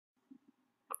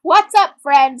What's up,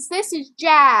 friends? This is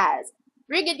Jazz,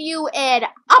 bringing you an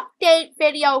update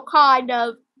video, kind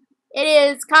of. It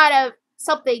is kind of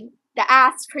something to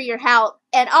ask for your help.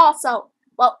 And also,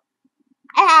 well,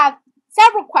 I have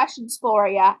several questions for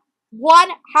you. One,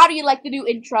 how do you like the new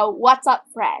intro, What's Up,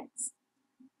 Friends?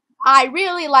 I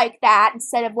really like that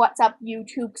instead of What's Up,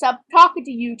 YouTube, because I'm talking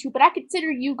to YouTube, but I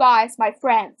consider you guys my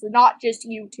friends, and not just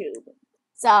YouTube.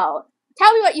 So,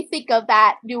 tell me what you think of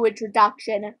that new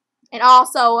introduction. And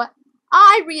also,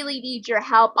 I really need your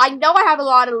help. I know I have a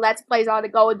lot of Let's Plays on the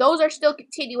go, and those are still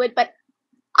continuing, but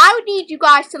I would need you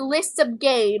guys to list some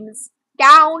games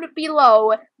down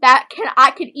below that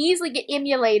I can easily get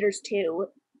emulators to.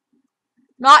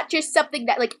 Not just something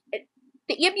that, like,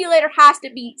 the emulator has to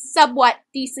be somewhat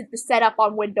decent to set up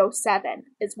on Windows 7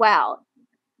 as well.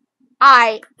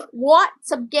 I want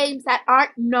some games that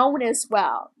aren't known as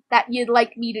well that you'd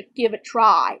like me to give a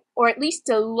try, or at least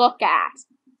to look at,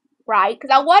 right?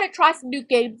 Because I want to try some new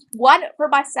games, one, for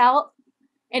myself,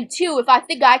 and two, if I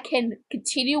think I can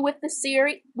continue with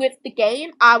the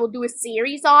game, I will do a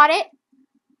series on it.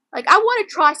 Like, I want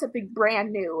to try something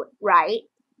brand new, right?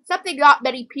 Something not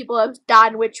many people have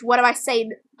done, which, what am I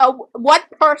saying? One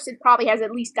person probably has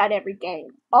at least done every game,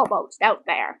 almost, out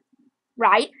there,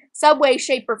 right? Some way,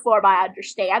 shape, or form, I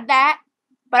understand that.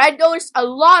 But I noticed a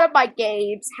lot of my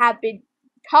games have been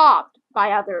topped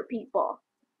by other people,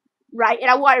 right? And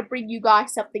I want to bring you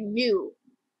guys something new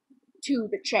to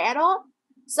the channel.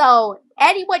 So,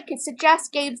 anyone can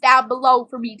suggest games down below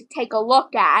for me to take a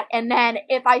look at, and then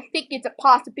if I think it's a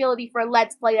possibility for a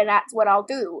Let's Play, then that's what I'll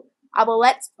do. I will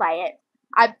Let's Play it.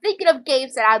 I'm thinking of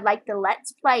games that I'd like to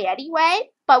Let's Play anyway,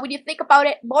 but when you think about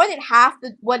it, more than half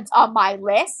the ones on my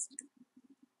list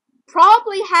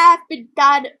probably have been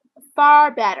done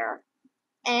far better,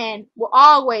 and will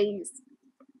always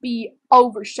be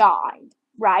overshined,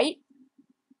 right?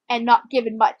 And not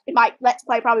given much, my Let's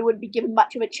Play probably wouldn't be given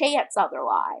much of a chance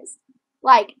otherwise.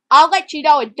 Like, I'll let you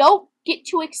know, and don't get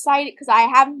too excited because I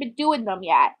haven't been doing them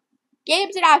yet.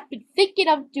 Games that I've been thinking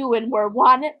of doing were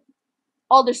one,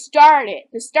 to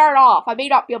start off, I may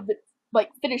not be able to, like,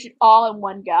 finish it all in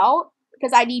one go,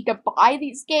 because I need to buy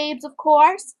these games, of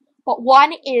course, but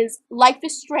one is Life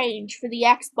is Strange for the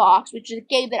Xbox, which is a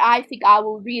game that I think I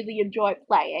will really enjoy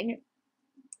playing.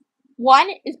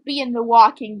 One is being The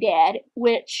Walking Dead,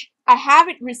 which I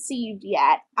haven't received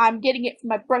yet. I'm getting it for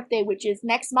my birthday, which is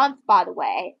next month, by the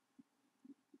way.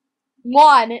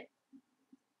 One,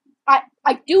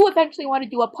 I do eventually want to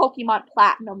do a Pokemon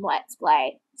Platinum Let's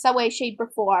Play, some way, shape, or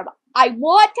form. I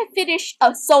want to finish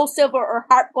a Soul Silver or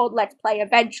Heart Gold Let's Play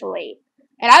eventually,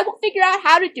 and I will figure out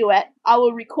how to do it. I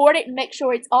will record it and make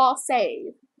sure it's all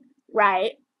saved,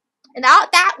 right? And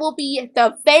that will be at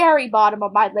the very bottom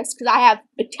of my list, because I have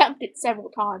attempted several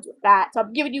times with that. So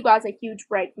I'm giving you guys a huge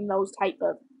break from those type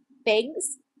of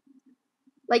things.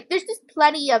 Like, there's just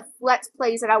plenty of Let's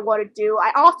Plays that I want to do.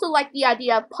 I also like the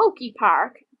idea of Poke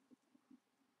Park.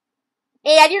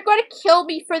 And you're going to kill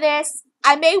me for this.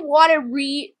 I may want to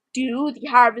redo the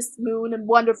Harvest Moon and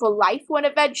Wonderful Life one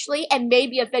eventually, and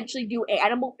maybe eventually do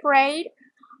Animal Parade.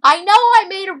 I know I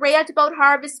made a rant about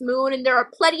Harvest Moon, and there are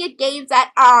plenty of games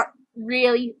that are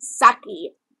really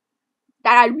sucky,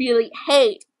 that I really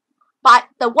hate, but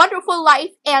the Wonderful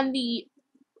Life and the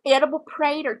Animal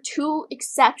Parade are two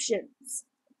exceptions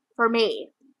for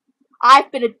me. I've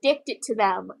been addicted to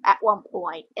them at one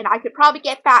point, and I could probably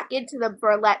get back into them for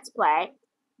a Let's Play.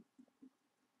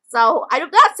 So, I'm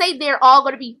not saying they're all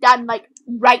going to be done, like,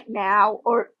 right now,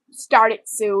 or start it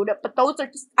soon, but those are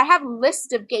just, I have a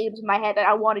list of games in my head that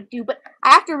I want to do, but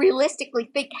I have to realistically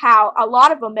think how a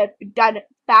lot of them have been done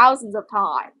thousands of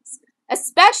times.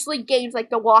 Especially games like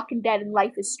The Walking Dead and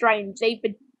Life is Strange. They've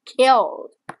been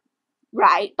killed,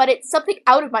 right? But it's something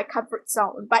out of my comfort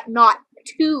zone, but not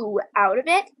too out of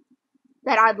it,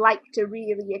 that I'd like to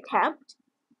really attempt.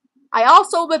 I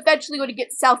also am eventually going to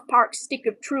get South Park Stick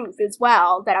of Truth as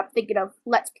well, that I'm thinking of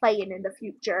Let's Playing in the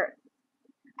future.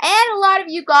 And a lot of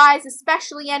you guys,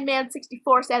 especially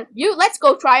Nman64, said, let's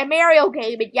go try a Mario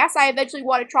game. And yes, I eventually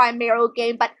want to try a Mario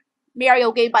game, but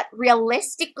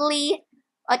realistically,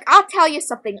 like, I'll tell you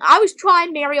something. I was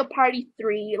trying Mario Party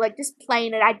 3, like, just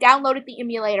playing it. I downloaded the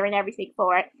emulator and everything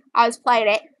for it. I was playing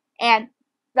it, and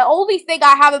the only thing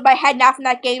I have in my head now from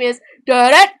that game is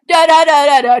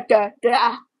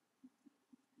da-da-da-da-da-da-da-da.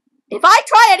 If I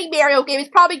try any Mario game, it's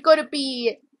probably going to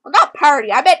be, well, not Party.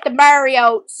 I meant the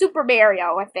Mario, Super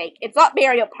Mario, I think. It's not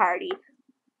Mario Party.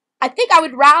 I think I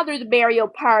would rather the Mario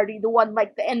Party, the one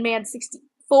like the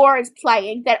Nman64 is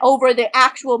playing, than over the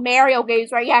actual Mario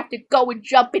games where you have to go and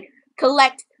jump and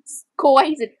collect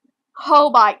coins and, oh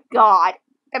my god.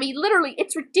 I mean, literally,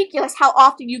 it's ridiculous how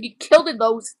often you get killed in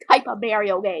those type of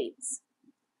Mario games.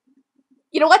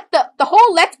 You know what? The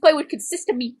whole Let's Play would consist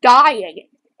of me dying.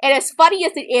 And as funny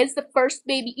as it is, the first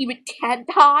maybe even 10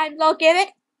 times I'll give it,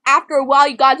 after a while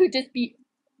you guys would just be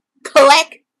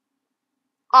click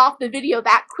off the video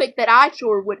that quick that I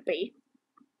sure would be.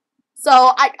 So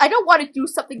I don't want to do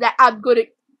something that I'm gonna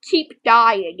keep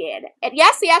dying in. And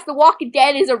yes, The Walking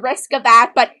Dead is a risk of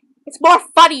that, but it's more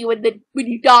funny when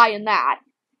you die in that.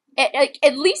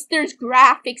 At least there's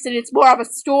graphics and it's more of a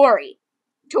story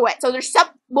to it, so there's some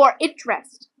more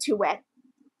interest to it.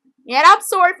 And I'm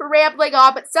sorry for rambling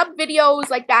on, but some videos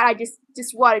like that, I just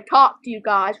want to talk to you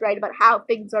guys, right, about how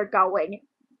things are going.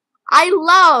 I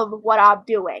love what I'm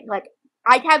doing. Like,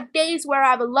 I have days where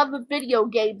I have a love of video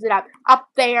games and I'm up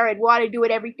there and want to do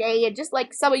it every day, and just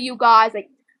like some of you guys, like,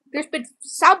 there's been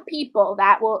some people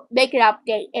that will make an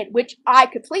update, in which I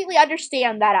completely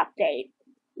understand that update.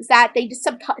 Is that they just,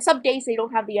 some days they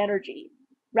don't have the energy,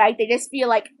 right? They just feel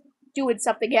like doing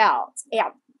something else. And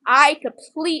I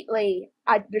completely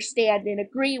understand and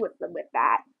agree with them with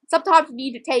that. Sometimes you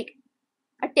need to take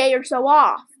a day or so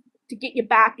off to get you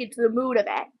back into the mood of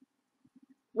it,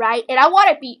 right? And I want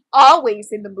to be always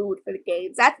in the mood for the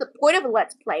games. That's the point of a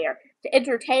Let's Player, to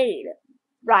entertain,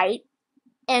 right?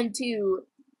 And to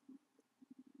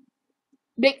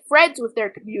make friends with their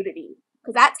community,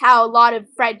 because that's how a lot of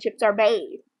friendships are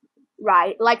made,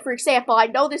 right? Like, for example, I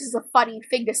know this is a funny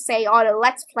thing to say on a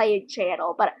Let's Playing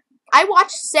channel, but I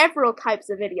watch several types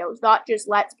of videos, not just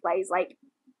Let's Plays. Like,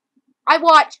 I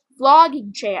watch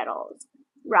vlogging channels,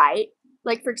 right?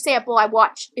 Like, for example, I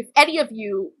watch, if any of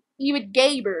you, even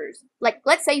gamers, like,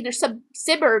 let's say there's some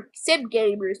sim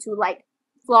gamers who like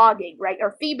vlogging, right?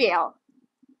 Or female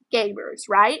gamers,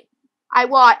 right? I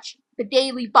watch the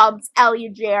Daily Bums, Ellie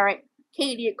and Jared,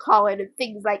 Katie and Colin, and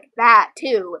things like that,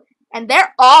 too. And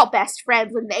they're all best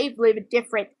friends, and they live in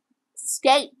different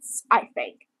states, I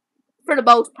think. For the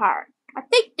most part. I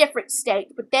think different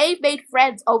states, but they've made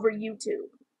friends over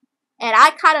YouTube. And I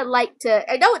kind of like to,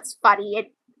 I know it's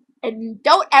funny, and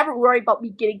don't ever worry about me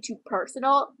getting too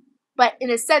personal, but in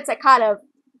a sense, I kind of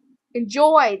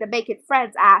enjoy the making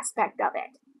friends aspect of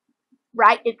it,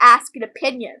 right? And asking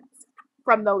opinions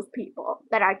from those people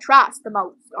that I trust the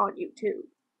most on YouTube.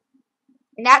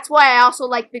 And that's why I also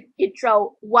like the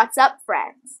intro, What's Up,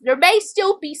 Friends? There may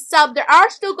still be some, there are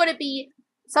still going to be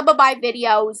some of my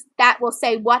videos that will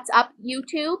say, What's Up,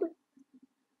 YouTube?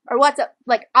 Or What's Up,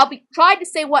 like, I'll be trying to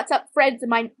say What's Up, Friends in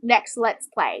my next Let's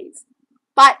Plays.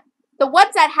 But the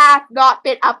ones that have not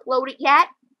been uploaded yet,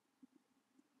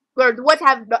 or the ones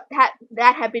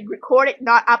that have been recorded,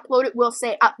 not uploaded, will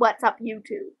say What's Up,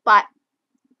 YouTube. But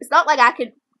it's not like I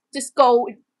can just go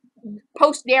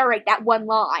post-narrate that one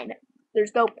line.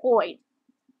 There's no point,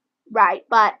 right?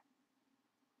 But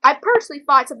I personally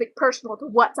find something personal to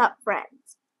What's Up,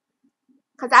 Friends,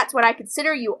 because that's what I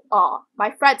consider you all,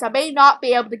 my friends. I may not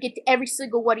be able to get to every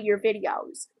single one of your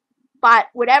videos, but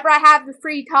whenever I have the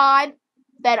free time,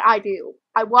 then I do.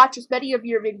 I watch as many of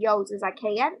your videos as I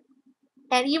can,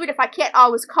 and even if I can't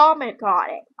always comment on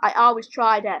it, I always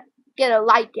try to get a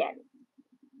like in.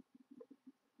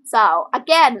 So,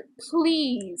 again,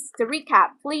 please, to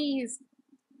recap, please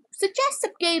suggest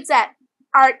some games that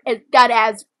aren't as done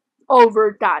as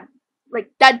overdone,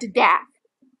 like done to death,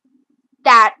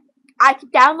 that I can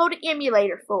download an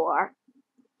emulator for.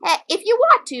 If you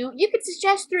want to, you can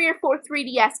suggest 3 or 4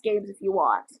 3DS games if you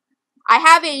want. I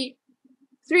have a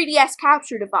 3DS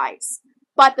capture device,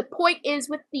 but the point is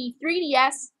with the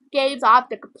 3DS games I have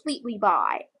to completely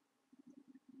buy.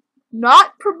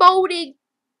 Not promoting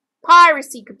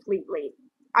piracy completely.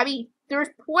 I mean, there's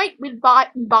point in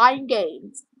buying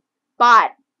games,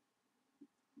 but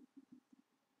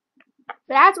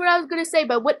that's what I was gonna say.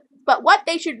 But what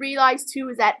they should realize too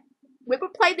is that when we're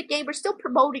playing the game, we're still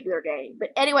promoting their game. But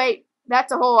anyway,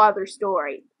 that's a whole other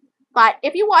story. But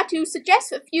if you want to,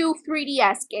 suggest a few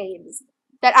 3DS games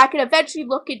that I can eventually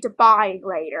look into buying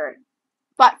later.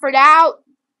 But for now,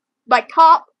 my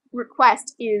top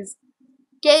request is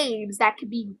games that can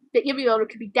be, the emulator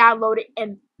can be downloaded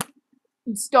and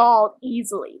installed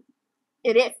easily.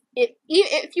 And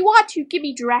if you want to, give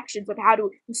me directions on how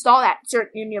to install that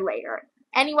certain emulator.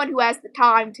 Anyone who has the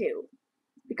time to.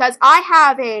 Because I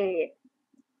have a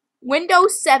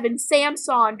Windows 7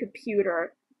 Samsung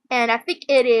computer, and I think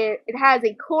it has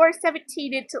a Core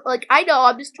 17. It's like, I know,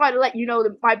 I'm just trying to let you know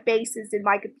my bases in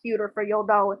my computer for you'll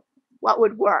know what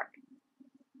would work.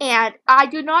 And I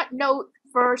do not know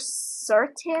for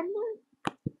certain.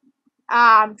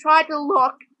 I'm trying to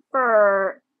look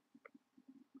for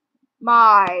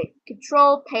my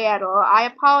control panel. I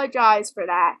apologize for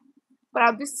that. But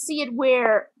I'm just seeing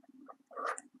where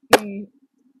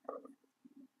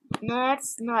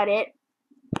That's not it.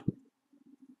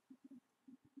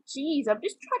 Jeez, I'm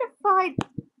just trying to find...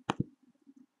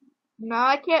 No,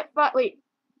 I can't find... Wait.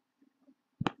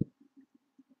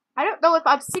 I don't know if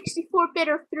I'm 64-bit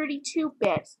or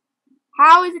 32-bit.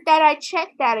 How is it that I check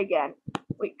that again?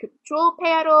 Wait, control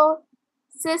panel,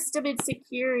 system and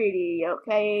security,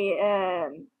 okay,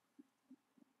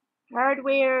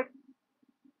 hardware,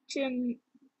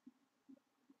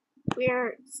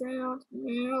 where sound,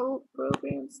 no,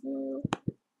 programs, no,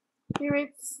 here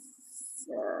it's,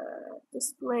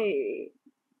 display.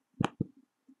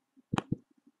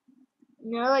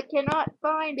 No, I cannot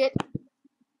find it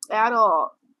at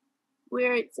all.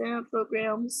 Where it's sound,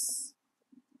 programs.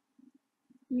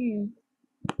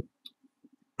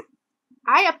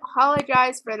 I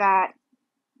apologize for that.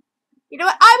 You know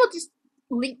what? I will just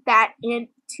link that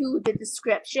into the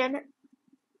description.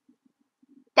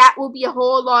 That will be a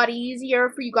whole lot easier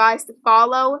for you guys to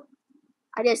follow.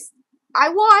 I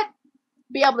want to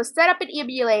be able to set up an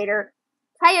emulator,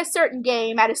 play a certain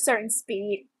game at a certain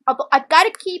speed. I've got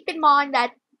to keep in mind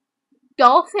that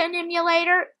Dolphin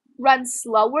emulator runs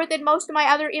slower than most of my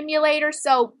other emulators,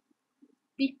 so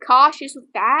be cautious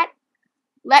with that.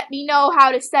 Let me know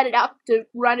how to set it up to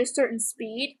run a certain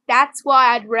speed. That's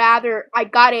why I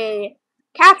got a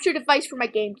capture device for my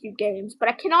GameCube games, but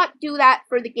I cannot do that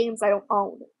for the games I don't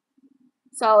own.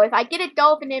 So if I get a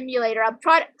Dolphin emulator, I'm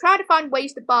trying to find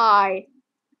ways to buy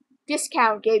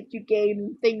discount GameCube games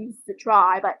and things to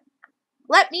try, but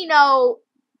let me know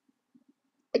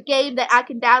a game that I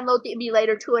can download the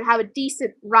emulator to and have a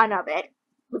decent run of it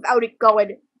without it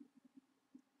going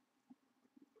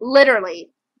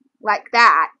literally like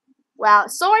that. Well,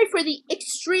 sorry for the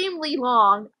extremely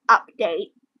long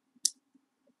update.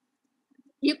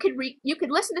 You could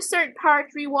listen to certain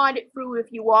parts, rewind it through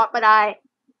if you want, but I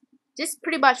just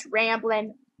pretty much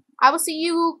rambling. I will see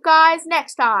you guys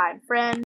next time, friends.